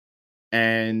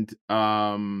 and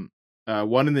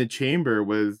one in the chamber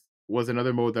was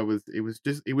another mode that was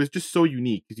just so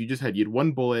unique because you had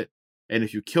one bullet, and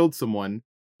if you killed someone,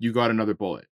 you got another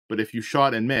bullet. But if you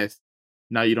shot and missed,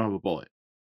 now you don't have a bullet,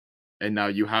 and now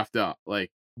you have to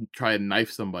like try and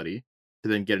knife somebody to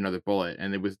then get another bullet,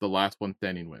 and it was the last one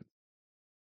standing wins.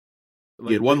 Like,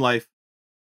 you had one life,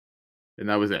 and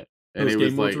that was it. And those it game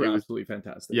was modes like were absolutely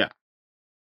fantastic. Yeah,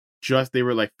 they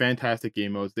were like fantastic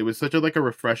game modes. It was such a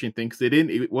refreshing thing because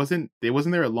it wasn't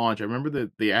there at launch. I remember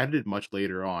that they added it much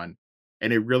later on,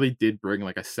 and it really did bring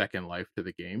like a second life to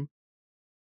the game.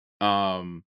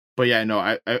 But yeah, no,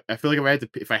 I feel like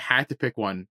if I had to pick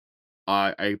one,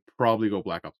 I probably go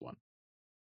Black Ops 1.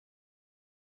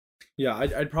 Yeah,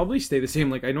 I'd probably stay the same.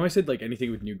 Like I know I said like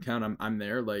anything with Nuketown, I'm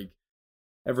there. Like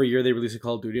every year they release a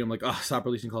Call of Duty, I'm like, oh, stop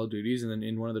releasing Call of Duties, and then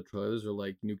in one of the trailers are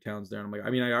like Nuketown's there, and I'm like, I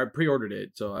mean, I pre-ordered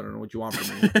it, so I don't know what you want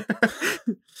from me.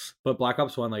 But Black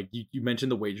Ops 1, like you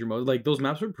mentioned the wager mode, like those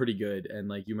maps were pretty good, and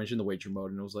like you mentioned the wager mode,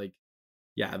 and it was like,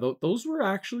 yeah, those were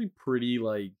actually pretty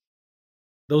like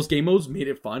those game modes made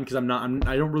it fun because I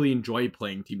don't really enjoy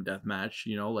playing team deathmatch,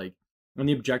 you know, like. And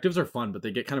the objectives are fun, but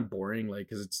they get kind of boring, like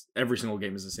because it's every single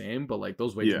game is the same. But like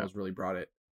those wager modes really brought it.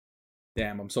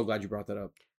 Damn, I'm so glad you brought that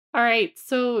up. All right.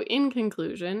 So in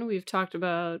conclusion, we've talked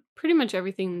about pretty much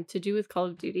everything to do with Call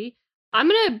of Duty. I'm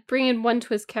gonna bring in one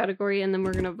twist category, and then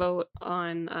we're gonna vote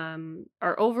on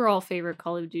our overall favorite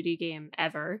Call of Duty game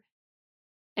ever.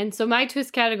 And so my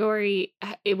twist category,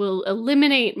 it will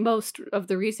eliminate most of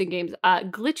the recent games.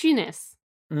 Glitchiness.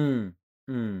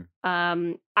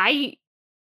 I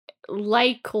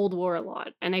like Cold War a lot,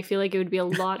 and I feel like it would be a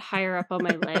lot higher up on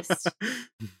my list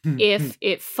if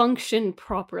it functioned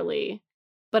properly.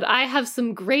 But I have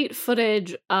some great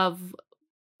footage of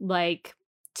like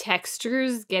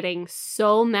textures getting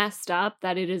so messed up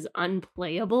that it is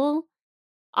unplayable.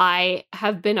 I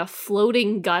have been a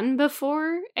floating gun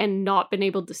before and not been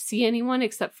able to see anyone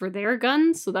except for their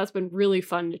guns, so that's been really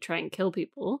fun to try and kill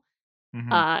people.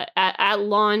 At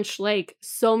launch, like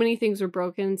so many things were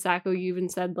broken. Sacco, you even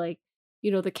said like,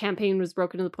 you know, the campaign was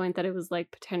broken to the point that it was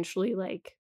like potentially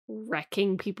like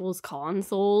wrecking people's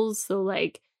consoles. So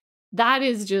like that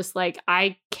is just like,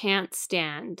 I can't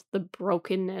stand the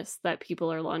brokenness that people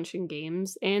are launching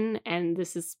games in. And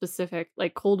this is specific,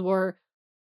 like Cold War,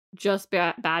 just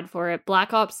bad for it.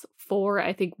 Black Ops 4,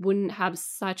 I think, wouldn't have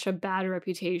such a bad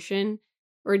reputation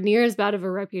or near as bad of a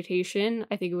reputation.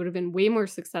 I think it would have been way more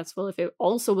successful if it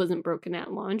also wasn't broken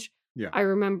at launch. Yeah. I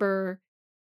remember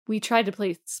we tried to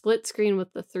play split screen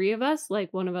with the three of us.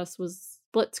 Like one of us was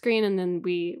split screen and then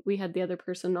we had the other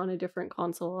person on a different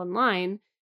console online.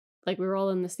 Like we were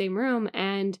all in the same room,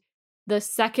 and the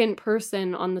second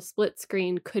person on the split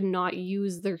screen could not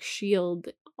use their shield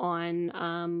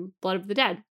on Blood of the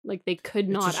Dead. Like they could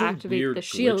not activate the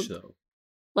shield. Glitch,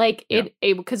 like it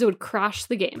because it would crash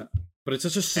the game. But it's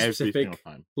such a specific,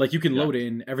 like you can load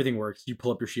in, everything works. You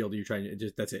pull up your shield, you try and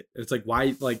just that's it. It's like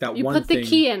why like that you one. You put the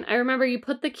key in. I remember you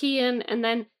put the key in, and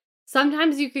then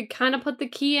sometimes you could kind of put the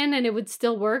key in and it would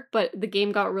still work, but the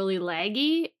game got really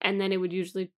laggy, and then it would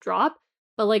usually drop.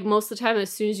 But like most of the time,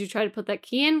 as soon as you try to put that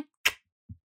key in,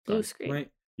 blue screen.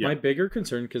 My bigger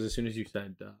concern, because as soon as you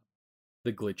said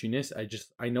the glitchiness,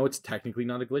 I know it's technically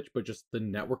not a glitch, but just the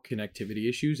network connectivity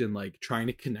issues and like trying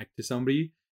to connect to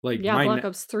somebody. Like Black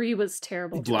Ops 3 was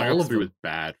terrible. Black Ops 3 was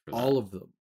bad for that. All of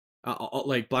them.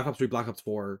 Like Black Ops 3, Black Ops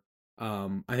 4. I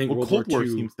think World Cold War II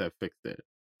seems to have fixed it.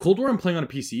 Cold War I'm playing on a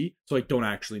PC, so I don't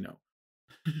actually know.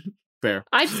 Fair.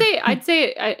 I'd say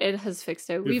it has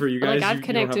fixed it. For you guys, I've connected.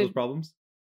 You don't have those problems?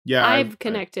 Yeah. I've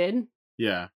connected.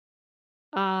 Yeah.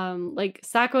 Like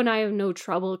Sacco and I have no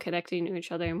trouble connecting to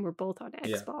each other, and we're both on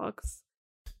Xbox.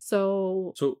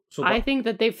 So I think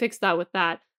that they fixed that with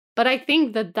that. But I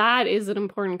think that is an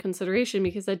important consideration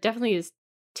because that definitely is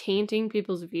tainting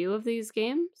people's view of these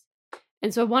games.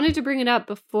 And so I wanted to bring it up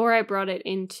before I brought it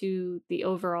into the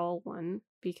overall one,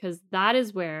 because that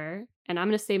is where, and I'm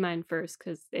going to say mine first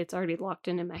because it's already locked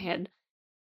in my head.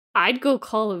 I'd go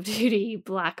Call of Duty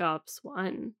Black Ops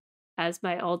 1 as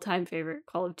my all-time favorite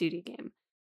Call of Duty game.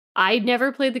 I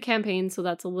never played the campaign, so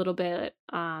that's a little bit,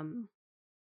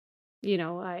 you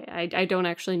know, I don't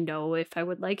actually know if I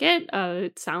would like it.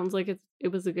 It sounds like it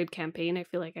was a good campaign. I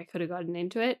feel like I could have gotten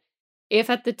into it. If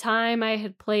at the time I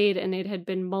had played and it had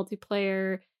been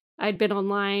multiplayer, I'd been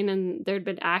online and there'd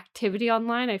been activity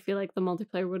online, I feel like the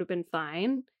multiplayer would have been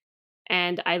fine.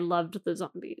 And I loved the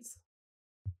zombies.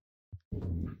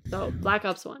 So Black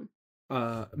Ops 1.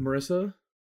 Marissa?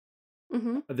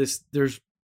 Mm-hmm.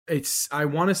 I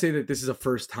want to say that this is a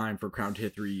first time for Crown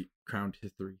History. The Crown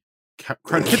History.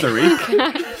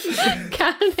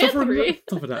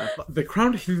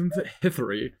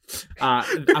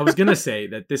 I was gonna say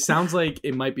that this sounds like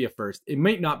it might be a first. It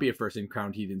might not be a first in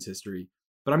Crown Heathen's history,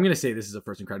 but I'm gonna say this is a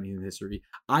first in Crown Heathen's history.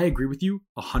 I agree with you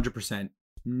 100%.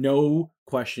 No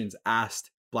questions asked.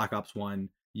 Black Ops 1.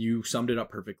 You summed it up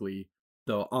perfectly.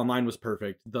 The online was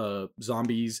perfect. The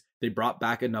zombies, they brought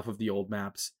back enough of the old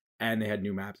maps, and they had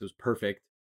new maps. It was perfect.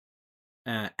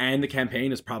 And the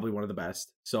campaign is probably one of the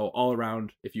best. So all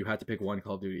around, if you had to pick one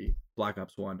Call of Duty, Black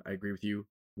Ops 1, I agree with you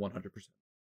 100%.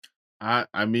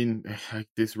 I mean,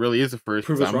 this really is a first.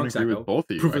 Prove us wrong, agree with both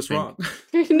of you. Prove us wrong.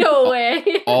 No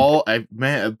way.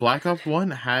 Black Ops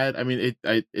 1 had. I mean,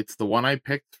 it's the one I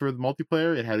picked for the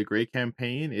multiplayer. It had a great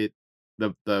campaign.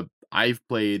 I've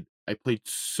played I played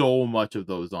so much of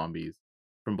those zombies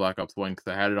from Black Ops 1 because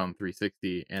I had it on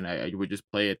 360, and I would just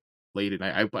play it late at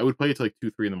night. I would play it till like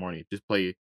 2, 3 in the morning. Just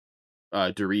play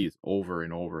Der Riese over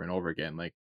and over and over again.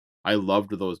 Like, I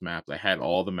loved those maps. I had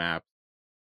all the maps.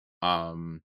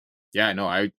 Yeah, no,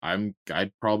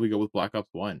 I'd probably go with Black Ops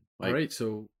 1. Like, all right,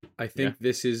 so I think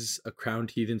this is a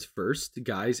Crowned Heathens first.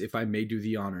 Guys, if I may do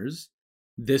the honors,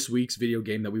 this week's video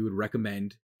game that we would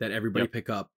recommend that everybody pick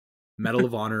up, Medal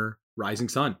of Honor Rising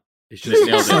Sun. It's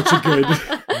just such a good...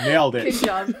 Nailed it. Good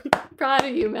job. Proud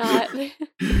of you, Matt.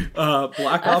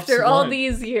 Black Ops After 1. all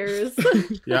these years.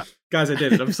 Yeah. Guys, I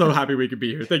did it. I'm so happy we could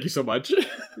be here. Thank you so much.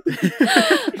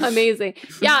 Amazing.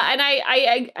 Yeah, and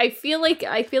I feel like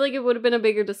it would have been a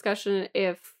bigger discussion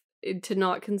if to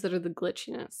not consider the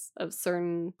glitchiness of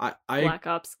certain Black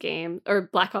Ops games or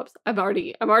Black Ops. I'm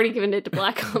already giving it to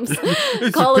Black Ops.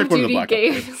 Call of Duty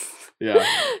games. Yeah.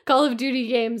 Call of Duty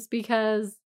games,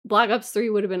 because Black Ops 3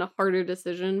 would have been a harder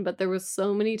decision, but there was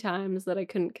so many times that I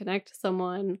couldn't connect to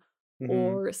someone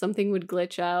or something would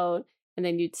glitch out. And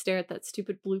then you'd stare at that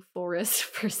stupid blue forest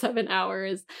for 7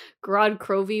 hours. Grod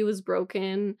Crovey was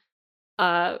broken.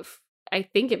 I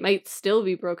think it might still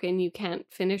be broken. You can't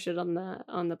finish it on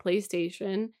the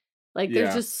PlayStation. Like,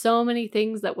 there's just so many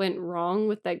things that went wrong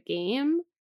with that game.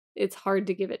 It's hard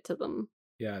to give it to them.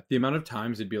 Yeah, the amount of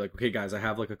times it'd be like, okay, guys, I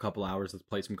have like a couple hours. Let's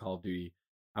play some Call of Duty.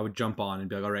 I would jump on and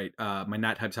be like, all right, my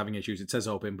NAT type's having issues. It says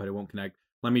open, but it won't connect.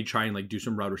 Let me try and like do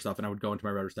some router stuff. And I would go into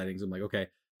my router settings. I'm like, okay,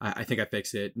 I think I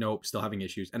fixed it. Nope, still having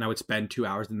issues. And I would spend 2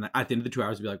 hours. And at the end of the 2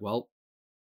 hours, I'd be like, well,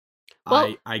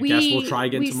 I guess we'll try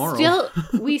again tomorrow.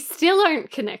 We still aren't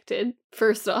connected,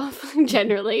 first off,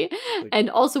 generally. And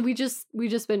also we just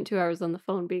spent 2 hours on the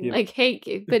phone being like,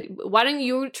 hey, but why don't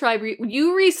you try,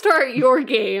 you restart your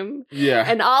game. Yeah.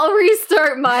 And I'll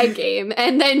restart my game.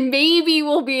 And then maybe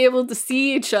we'll be able to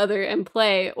see each other and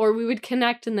play. Or we would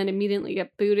connect and then immediately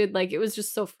get booted. Like, it was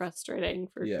just so frustrating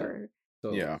for sure.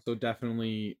 So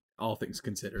definitely, all things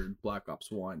considered, Black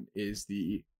Ops 1 is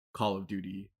the Call of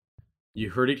Duty. You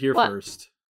heard it here first.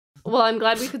 Well, I'm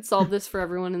glad we could solve this for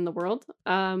everyone in the world.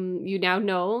 You now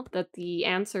know that the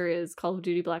answer is Call of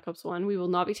Duty Black Ops 1. We will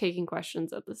not be taking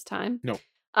questions at this time. No.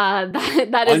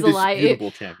 That is a lie.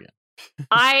 Undisputable champion.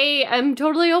 I am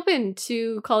totally open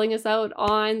to calling us out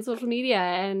on social media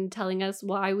and telling us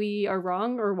why we are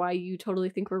wrong or why you totally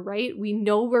think we're right. We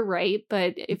know we're right,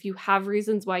 but if you have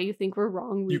reasons why you think we're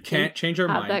wrong, we can't change our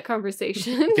mind. That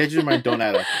conversation. Can't change your mind. Don't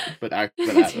add us, but add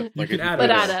us. Like,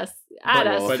 add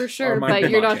us for sure. But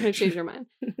you're not going to change your mind.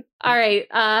 All right.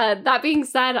 That being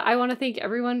said, I want to thank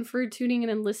everyone for tuning in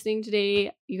and listening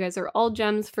today. You guys are all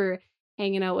gems for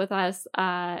hanging out with us.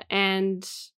 And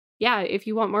yeah, if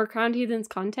you want more Crowned Heathens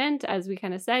content, as we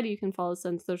kind of said, you can follow us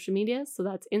on social media. So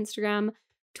that's Instagram,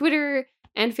 Twitter,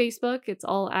 and Facebook. It's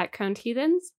all at Crowned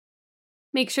Heathens.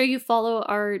 Make sure you follow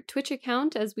our Twitch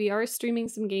account, as we are streaming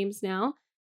some games now.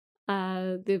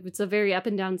 It's a very up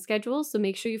and down schedule, so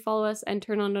make sure you follow us and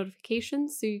turn on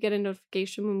notifications so you get a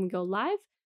notification when we go live.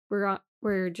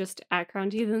 We're just at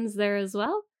Crowned Heathens there as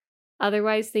well.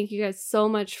 Otherwise, thank you guys so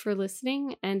much for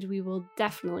listening, and we will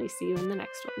definitely see you in the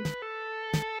next one.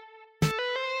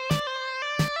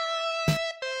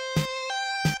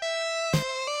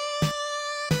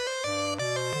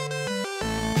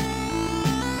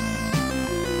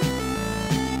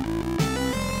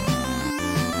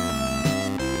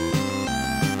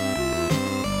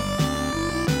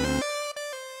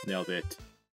 Nailed it.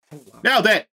 Oh, wow. Nailed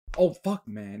it! Oh, fuck,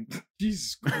 man.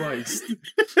 Jesus Christ.